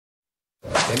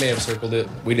They may have circled it.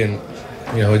 We didn't.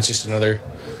 You know, it's just another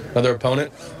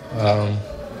opponent.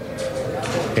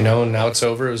 You know, now it's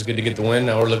over. It was good to get the win.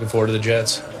 Now we're looking forward to the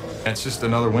Jets. It's just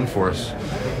another win for us.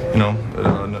 You know,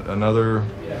 another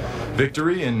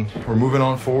victory, and we're moving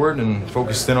on forward and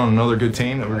focused in on another good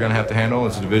team that we're going to have to handle.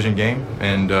 It's a division game,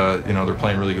 and you know, they're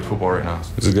playing really good football right now.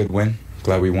 It was a good win.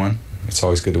 Glad we won. It's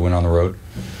always good to win on the road.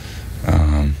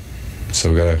 So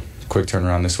we got a quick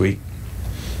turnaround this week.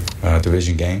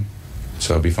 Division game,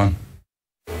 so it'll be fun.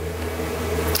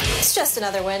 It's just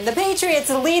another win. The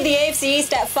Patriots lead the AFC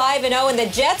East at 5-0, and the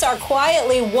Jets are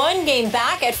quietly one game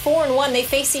back at 4-1. They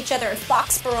face each other in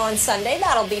Foxborough on Sunday.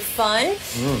 That'll be fun.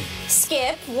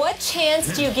 Skip, what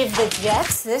chance do you give the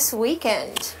Jets this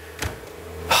weekend?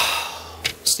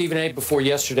 Stephen A., before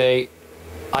yesterday,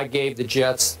 I gave the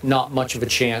Jets not much of a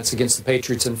chance against the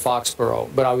Patriots in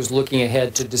Foxborough, but I was looking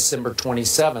ahead to December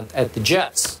 27th at the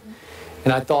Jets.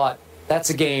 And I thought,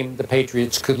 that's a game the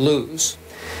Patriots could lose.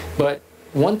 But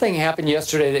one thing happened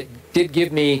yesterday that did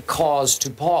give me cause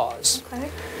to pause. Okay.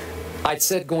 I'd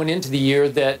said going into the year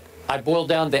that I boiled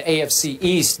down the AFC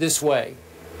East this way.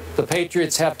 The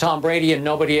Patriots have Tom Brady and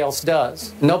nobody else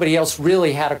does. Nobody else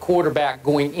really had a quarterback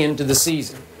going into the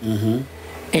season.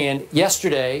 And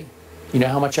yesterday, you know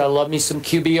how much I love me some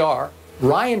QBR.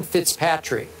 Ryan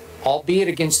Fitzpatrick, albeit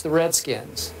against the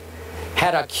Redskins,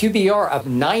 had a QBR of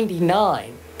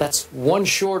 99. That's one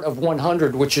short of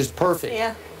 100, which is perfect.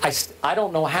 Yeah. I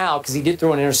don't know how, because he did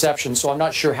throw an interception, so I'm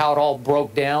not sure how it all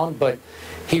broke down, but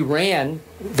he ran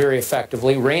very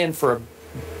effectively, ran for a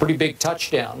pretty big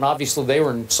touchdown. And obviously, they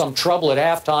were in some trouble at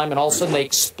halftime, and all of a sudden they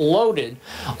exploded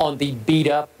on the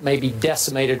beat-up, maybe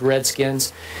decimated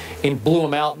Redskins and blew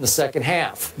them out in the second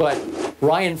half. But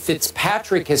Ryan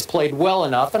Fitzpatrick has played well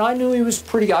enough, and I knew he was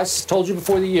pretty, I told you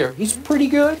before the year, he's pretty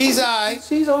good. He's all right.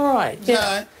 He's all right. He's all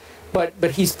right.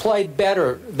 But he's played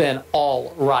better than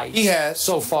all right. He has.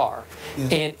 So far. Yeah.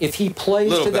 And if he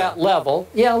plays to that level,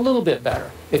 yeah, a little bit better.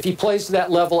 If he plays to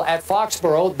that level at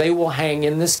Foxborough, they will hang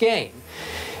in this game.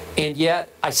 And yet,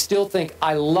 I still think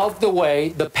I love the way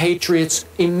the Patriots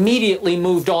immediately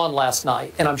moved on last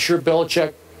night. And I'm sure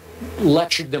Belichick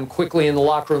lectured them quickly in the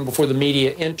locker room before the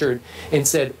media entered and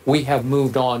said, we have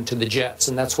moved on to the Jets.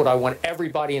 And that's what I want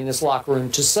everybody in this locker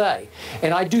room to say.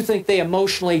 And I do think they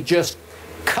emotionally just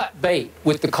cut bait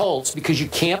with the Colts, because you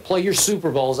can't play your Super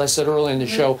Bowl, as I said earlier in the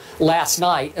show, last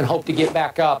night and hope to get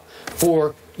back up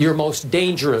for your most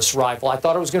dangerous rival. I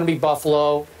thought it was going to be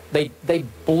Buffalo. They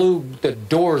blew the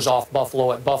doors off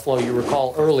Buffalo at Buffalo, you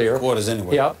recall earlier. Quarters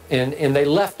anyway. Yep, and they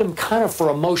left them kind of for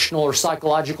emotional or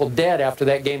psychological dead after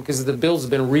that game, because the Bills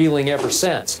have been reeling ever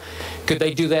since. Could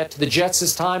they do that to the Jets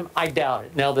this time? I doubt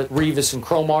it. Now that Revis and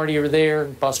Cromartie are there,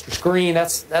 and Buster Screen,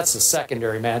 that's a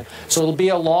secondary, man. So it'll be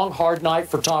a long, hard night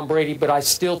for Tom Brady, but I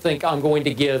still think I'm going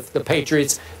to give the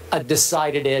Patriots a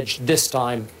decided edge this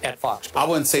time at Foxborough. I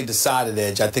wouldn't say decided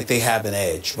edge. I think they have an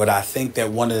edge. But I think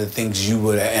that one of the things you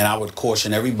would, and I would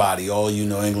caution everybody, all you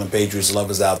New England Patriots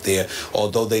lovers out there,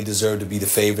 although they deserve to be the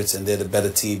favorites and they're the better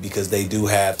team because they do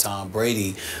have Tom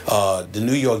Brady, the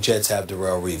New York Jets have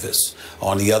Darrelle Revis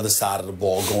on the other side of the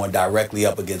ball going directly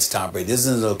up against Tom Brady. This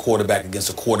isn't a quarterback against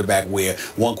a quarterback where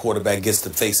one quarterback gets to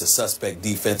face a suspect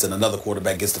defense and another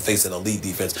quarterback gets to face an elite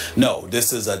defense. No,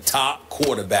 this is a top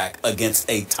quarterback against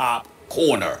a top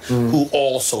corner who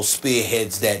also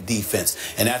spearheads that defense.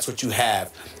 And that's what you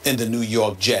have in the New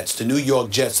York Jets. The New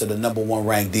York Jets are the #1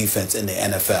 ranked defense in the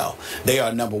NFL. They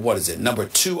are number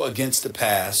 2 against the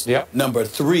pass, number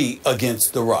 3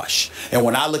 against the rush. And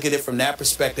when I look at it from that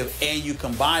perspective, and you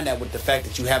combine that with the fact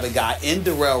that you have a guy in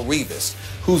Darrelle Revis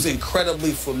who's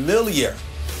incredibly familiar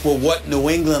with what New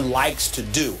England likes to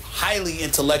do, highly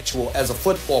intellectual as a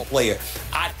football player,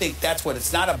 I think that's what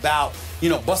it's not about. You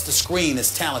know, Buster Screen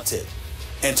is talented.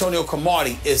 Antonio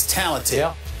Cromartie is talented.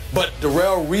 Yeah. But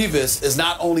Darrelle Revis is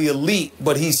not only elite,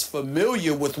 but he's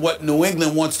familiar with what New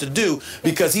England wants to do,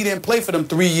 because he didn't play for them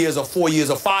 3 years or 4 years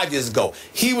or 5 years ago.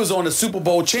 He was on the Super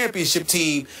Bowl championship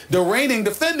team, the reigning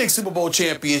defending Super Bowl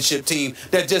championship team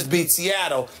that just beat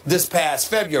Seattle this past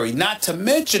February. Not to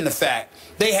mention the fact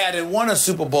they hadn't won a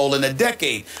Super Bowl in a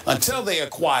decade until they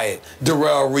acquired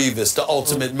Darrelle Revis, the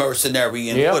ultimate mercenary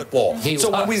in football.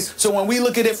 So when we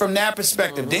look at it from that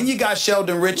perspective, then you got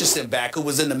Sheldon Richardson back, who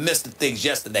was in the midst of things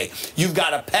yesterday. You've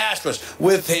got a pass rush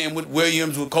with him, with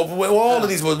Williams, with Copeland, with all of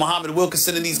these, with Muhammad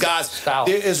Wilkinson and these guys.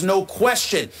 There is no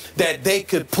question that they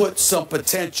could put some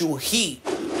potential heat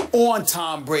on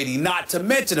Tom Brady, not to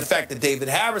mention the fact that David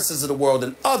Harris's of the world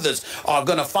and others are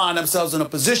going to find themselves in a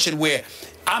position where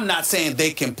I'm not saying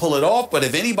they can pull it off, but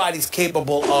if anybody's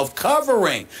capable of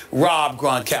covering Rob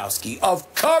Gronkowski,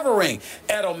 of covering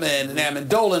Edelman and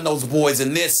Amendola and those boys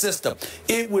in their system,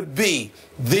 it would be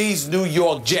these New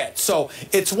York Jets. So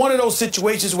it's one of those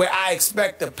situations where I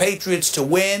expect the Patriots to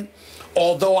win,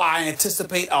 although I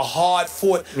anticipate a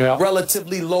hard-fought,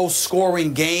 relatively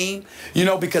low-scoring game, you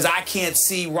know, because I can't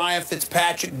see Ryan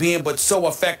Fitzpatrick being but so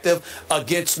effective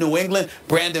against New England.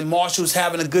 Brandon Marshall's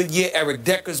having a good year. Eric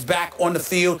Decker's back on the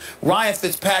field. Ryan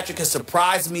Fitzpatrick has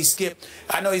surprised me, Skip.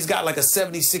 I know he's got like a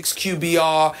 76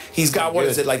 QBR. He's got, what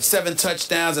is it, like 7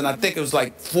 touchdowns, and I think it was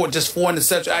like 4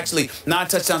 interceptions. Actually, 9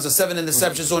 touchdowns and 7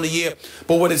 interceptions on the year.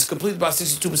 But what is completed about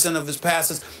 62% of his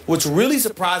passes. What's really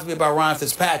surprised me about Ryan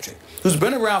Fitzpatrick, who's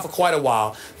been around for quite a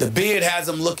while, the beard has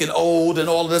him looking old and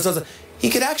all of this other,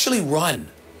 he could actually run.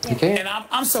 And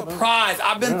I'm surprised.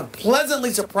 I've been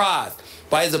pleasantly surprised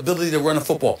by his ability to run a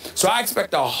football. So I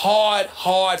expect a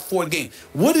hard-fought game.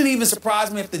 Wouldn't even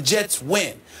surprise me if the Jets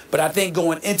win. But I think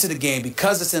going into the game,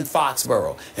 because it's in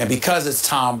Foxborough and because it's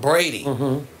Tom Brady,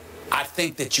 I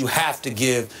think that you have to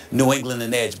give New England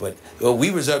an edge, but we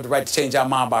reserve the right to change our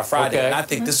mind by Friday, and I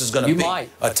think this is going to be I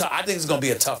think it's going to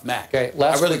be a tough match. Okay,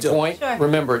 last point. Sure.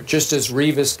 Remember, just as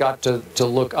Revis got to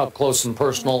look up close and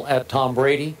personal at Tom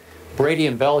Brady, Brady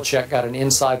and Belichick got an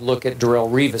inside look at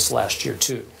Darrelle Revis last year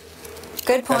too.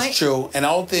 Good point. That's true, and the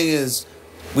whole thing is,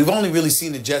 we've only really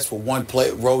seen the Jets for one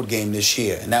road game this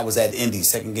year, and that was at Indy,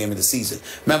 second game of the season.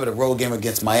 Remember, the road game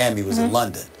against Miami was in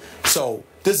London. So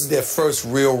this is their first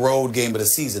real road game of the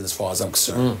season, as far as I'm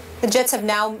concerned. The Jets have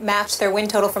now matched their win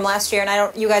total from last year,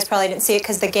 and you guys probably didn't see it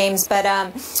because of the games, but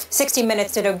 60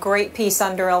 Minutes did a great piece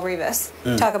on Darrelle Revis.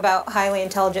 Talk about highly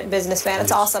intelligent businessman.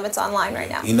 It's awesome. It's online right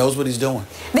now. He knows what he's doing.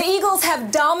 The Eagles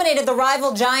have dominated the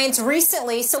rival Giants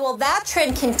recently, so will that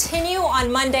trend continue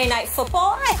on Monday Night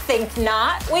Football? I think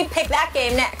not. We pick that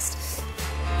game next.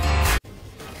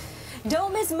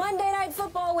 Don't miss Monday Night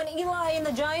Football when Eli and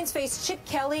the Giants face Chip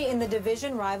Kelly in the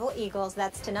division rival Eagles.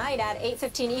 That's tonight at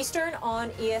 8:15 Eastern on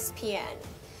ESPN.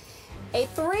 A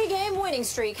 3-game winning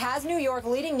streak has New York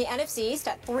leading the NFC East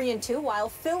at 3-2, while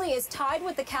Philly is tied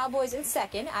with the Cowboys in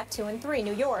second at 2-3.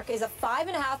 New York is a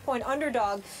 5.5-point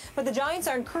underdog, but the Giants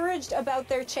are encouraged about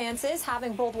their chances,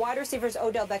 having both wide receivers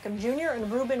Odell Beckham Jr. and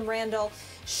Ruben Randle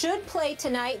should play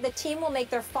tonight. The team will make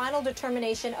their final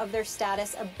determination of their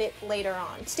status a bit later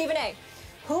on. Stephen A.,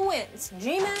 who wins,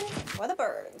 G-Men or the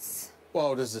Birds?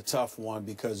 Well, this is a tough one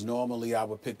because normally I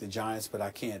would pick the Giants, but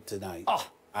I can't tonight.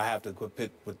 I have to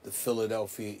pick with the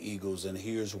Philadelphia Eagles, and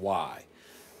here's why.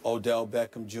 Odell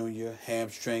Beckham Jr.,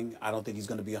 hamstring. I don't think he's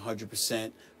going to be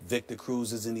 100%. Victor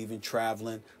Cruz isn't even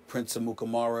traveling. Prince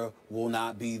Amukamara will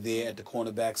not be there at the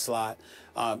cornerback slot.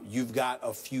 You've got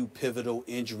a few pivotal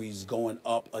injuries going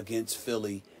up against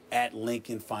Philly at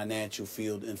Lincoln Financial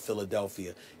Field in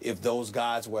Philadelphia. If those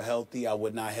guys were healthy, I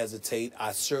would not hesitate.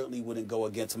 I certainly wouldn't go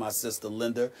against my sister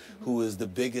Linda, who is the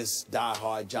biggest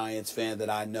diehard Giants fan that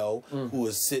I know, who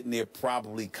is sitting there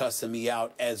probably cussing me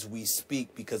out as we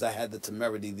speak because I had the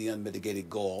temerity, the unmitigated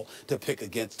gall to pick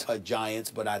against her Giants,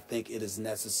 but I think it is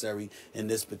necessary in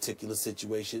this particular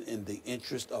situation in the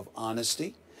interest of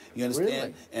honesty. You understand?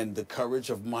 Really? And the courage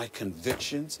of my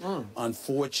convictions.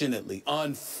 Unfortunately,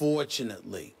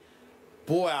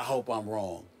 boy, I hope I'm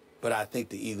wrong, but I think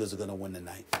the Eagles are going to win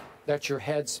tonight. That's your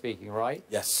head speaking, right?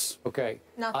 Yes. Okay.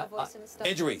 Not the voice in the stuff.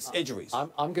 Injuries. I'm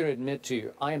going to admit to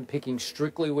you, I am picking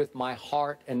strictly with my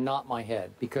heart and not my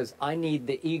head because I need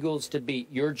the Eagles to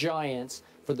beat your Giants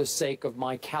for the sake of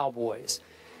my Cowboys.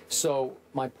 So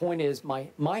my point is,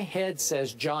 my head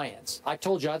says Giants. I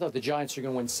told you I thought the Giants are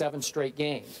going to win 7 straight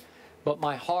games. But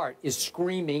my heart is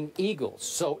screaming Eagles.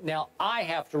 So now I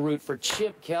have to root for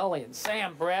Chip Kelly and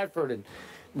Sam Bradford and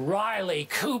Riley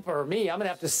Cooper. I'm going to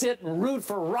have to sit and root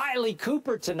for Riley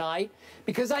Cooper tonight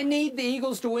because I need the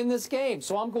Eagles to win this game.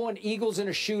 So I'm going Eagles in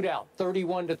a shootout,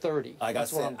 31-30. Like I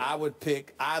said,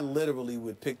 I literally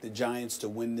would pick the Giants to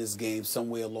win this game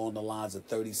somewhere along the lines of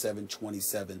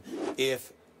 37-27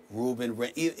 if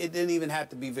it didn't even have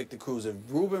to be Victor Cruz. If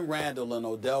Ruben Randle and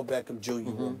Odell Beckham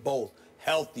Jr. were both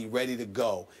healthy, ready to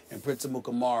go, and Prince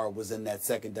Amukamara was in that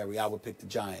secondary, I would pick the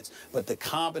Giants. But the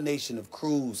combination of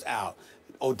Cruz out,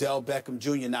 Odell Beckham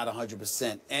Jr. not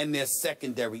 100%, and their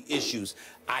secondary issues,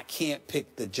 I can't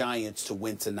pick the Giants to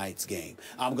win tonight's game.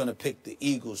 I'm going to pick the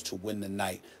Eagles to win the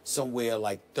night, somewhere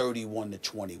like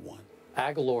 31-21.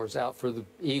 Aguilar's out for the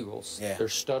Eagles. Their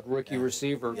stud rookie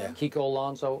receiver, Kiko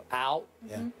Alonso, out.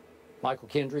 Michael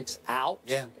Kendrick's out.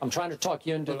 Yeah. I'm trying to talk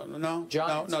you into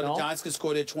Giants. No. The Giants can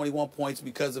score their 21 points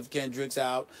because of Kendrick's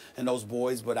out and those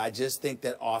boys, but I just think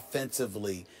that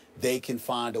offensively they can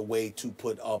find a way to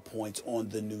put up points on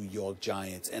the New York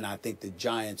Giants, and I think the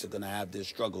Giants are going to have their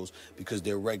struggles because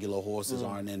their regular horses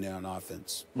aren't in there on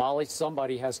offense. Molly,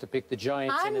 somebody has to pick the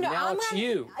Giants, and now it's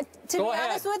you. To be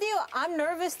honest with you, I'm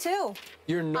nervous too.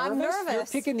 You're nervous? I'm nervous.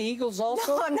 You're picking the Eagles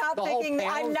also? No, I'm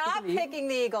not picking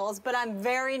the Eagles, but I'm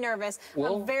very nervous.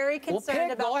 I'm very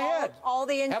concerned about all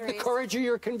the injuries. Have the courage of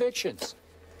your convictions.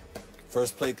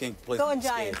 First play king. Going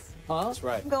Giants. Huh? That's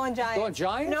right. I'm going Giants. Going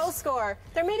Giants? No score.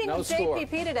 They're meeting with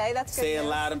JPP today. That's good. Say it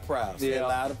loud and proud. Say it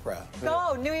loud and proud.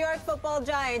 Go, New York Football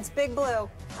Giants, Big Blue.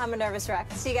 I'm a nervous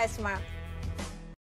wreck. See you guys tomorrow.